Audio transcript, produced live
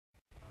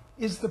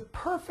Is the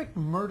perfect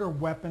murder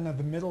weapon of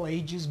the Middle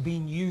Ages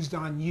being used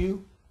on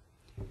you?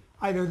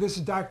 Hi there, this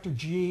is Dr.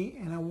 G,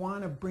 and I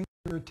want to bring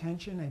to your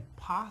attention a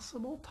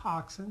possible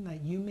toxin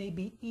that you may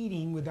be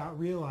eating without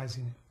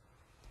realizing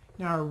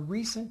it. Now, a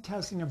recent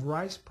testing of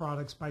rice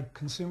products by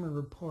Consumer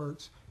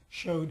Reports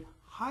showed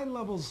high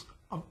levels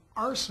of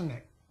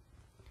arsenic.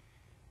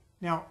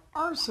 Now,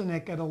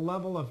 arsenic at a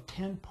level of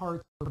 10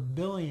 parts per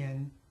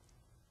billion,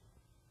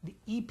 the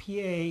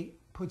EPA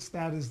puts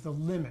that as the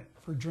limit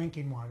for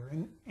drinking water.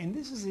 And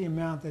this is the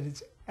amount that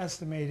it's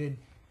estimated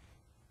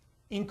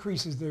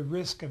increases the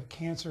risk of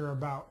cancer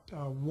about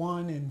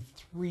 1 in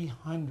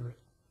 300.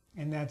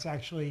 And that's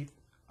actually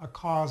a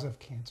cause of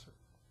cancer.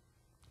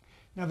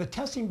 Now, the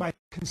testing by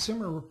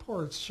Consumer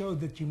Reports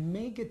showed that you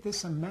may get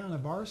this amount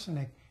of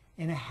arsenic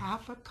in a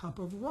half a cup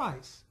of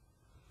rice.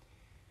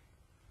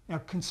 Now,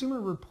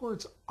 Consumer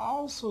Reports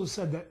also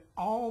said that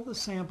all the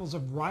samples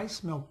of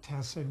rice milk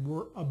tested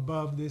were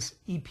above this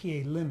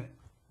EPA limit.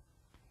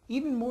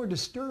 Even more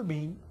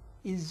disturbing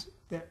is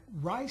that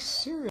rice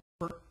cereal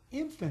for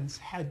infants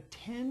had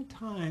 10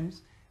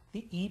 times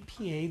the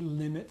EPA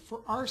limit for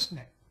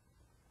arsenic.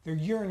 Their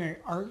urinary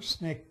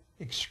arsenic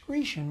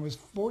excretion was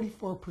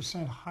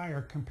 44%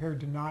 higher compared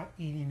to not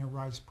eating a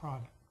rice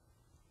product.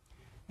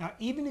 Now,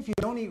 even if you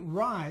don't eat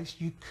rice,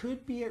 you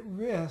could be at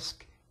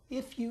risk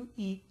if you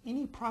eat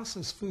any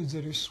processed foods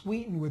that are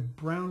sweetened with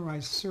brown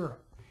rice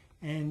syrup.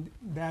 And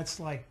that's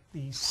like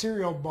the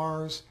cereal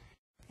bars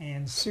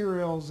and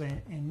cereals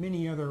and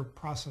many other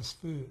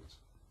processed foods.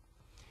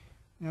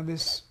 Now,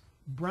 this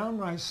brown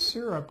rice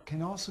syrup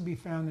can also be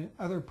found in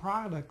other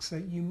products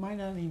that you might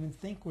not even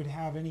think would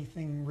have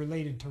anything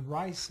related to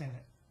rice in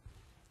it.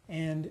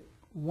 And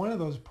one of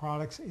those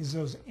products is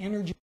those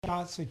energy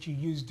shots that you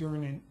use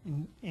during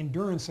an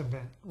endurance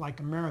event, like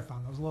a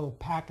marathon. Those little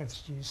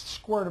packets, you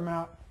squirt them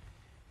out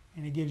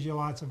and it gives you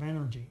lots of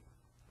energy.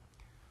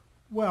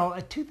 Well,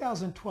 a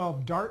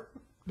 2012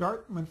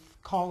 Dartmouth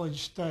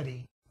College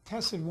study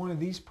tested one of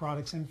these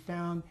products and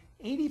found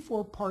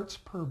 84 parts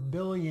per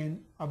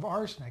billion of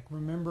arsenic.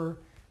 Remember,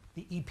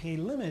 the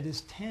EPA limit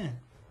is 10.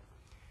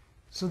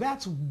 So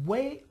that's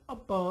way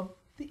above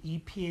the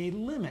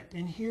EPA limit.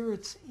 And here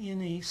it's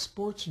in a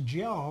sports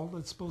gel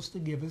that's supposed to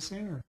give us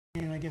energy.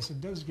 And I guess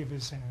it does give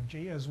us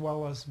energy, as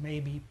well as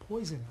maybe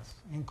poison us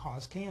and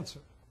cause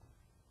cancer.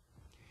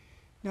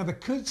 Now, the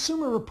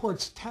Consumer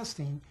Reports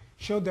testing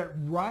showed that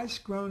rice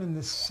grown in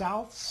the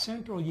south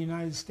central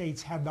United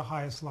States had the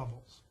highest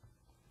levels.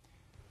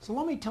 So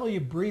let me tell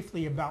you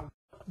briefly about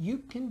what you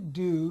can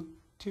do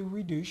to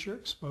reduce your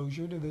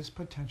exposure to this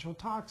potential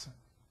toxin.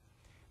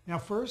 Now,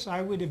 first,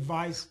 I would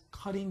advise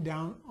cutting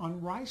down on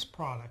rice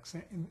products,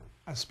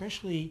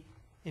 especially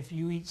if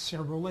you eat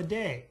several a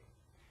day.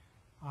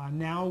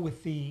 Now,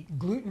 with the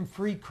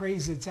gluten-free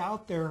craze that's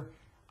out there,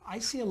 I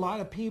see a lot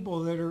of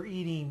people that are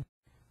eating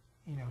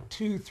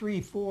 2,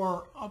 3,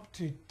 4, up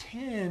to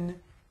 10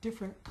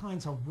 different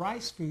kinds of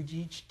rice foods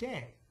each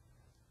day.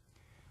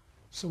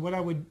 So what I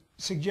would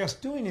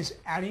suggest doing is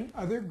adding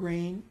other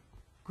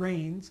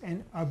grains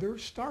and other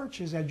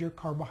starches as your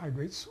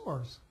carbohydrate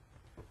source,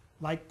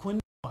 like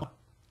quinoa,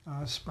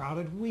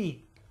 sprouted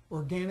wheat,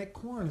 organic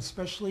corn,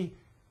 especially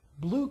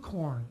blue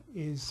corn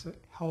is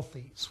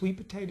healthy. Sweet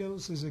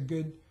potatoes is a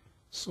good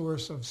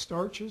source of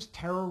starches,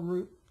 taro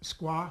root,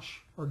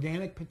 squash,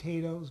 organic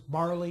potatoes,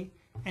 barley,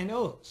 and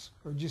oats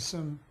are just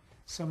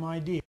some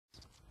ideas.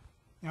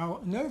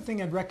 Now, another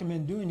thing I'd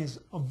recommend doing is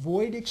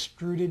avoid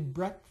extruded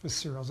breakfast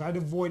cereals. I'd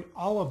avoid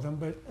all of them,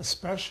 but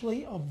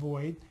especially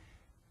avoid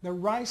the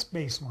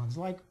rice-based ones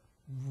like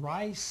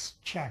rice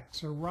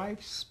checks or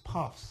rice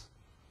puffs.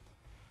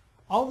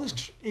 All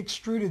the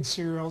extruded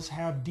cereals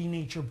have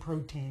denatured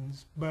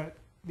proteins, but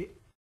the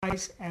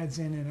rice adds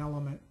in an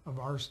element of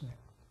arsenic.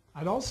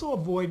 I'd also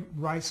avoid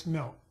rice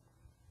milk.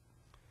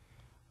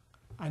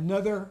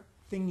 Another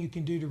thing you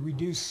can do to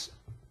reduce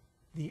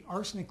the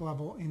arsenic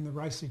level in the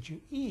rice that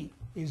you eat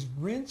is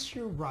rinse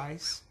your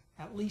rice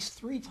at least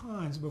 3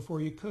 times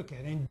before you cook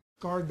it and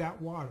discard that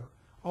water.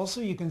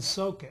 Also, you can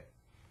soak it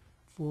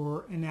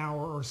for an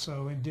hour or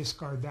so and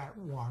discard that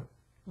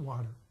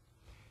water.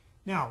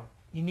 Now,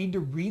 you need to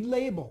read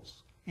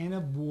labels and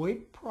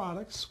avoid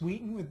products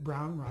sweetened with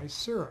brown rice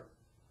syrup.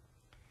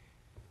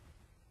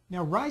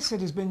 Now, rice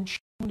that has been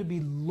shown to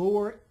be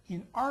lower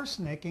in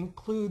arsenic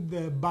include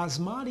the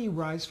basmati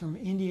rice from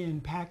India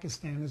and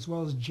Pakistan, as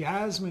well as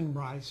jasmine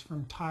rice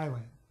from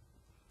Thailand.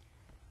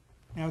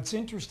 Now, it's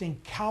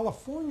interesting,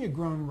 California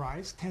grown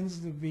rice tends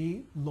to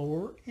be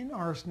lower in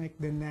arsenic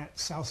than that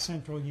south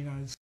central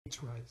United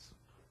States rice.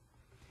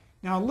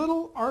 Now, a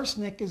little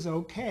arsenic is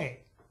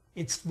okay.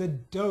 It's the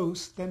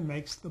dose that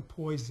makes the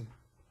poison.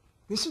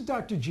 This is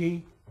Dr.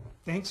 G.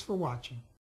 Thanks for watching.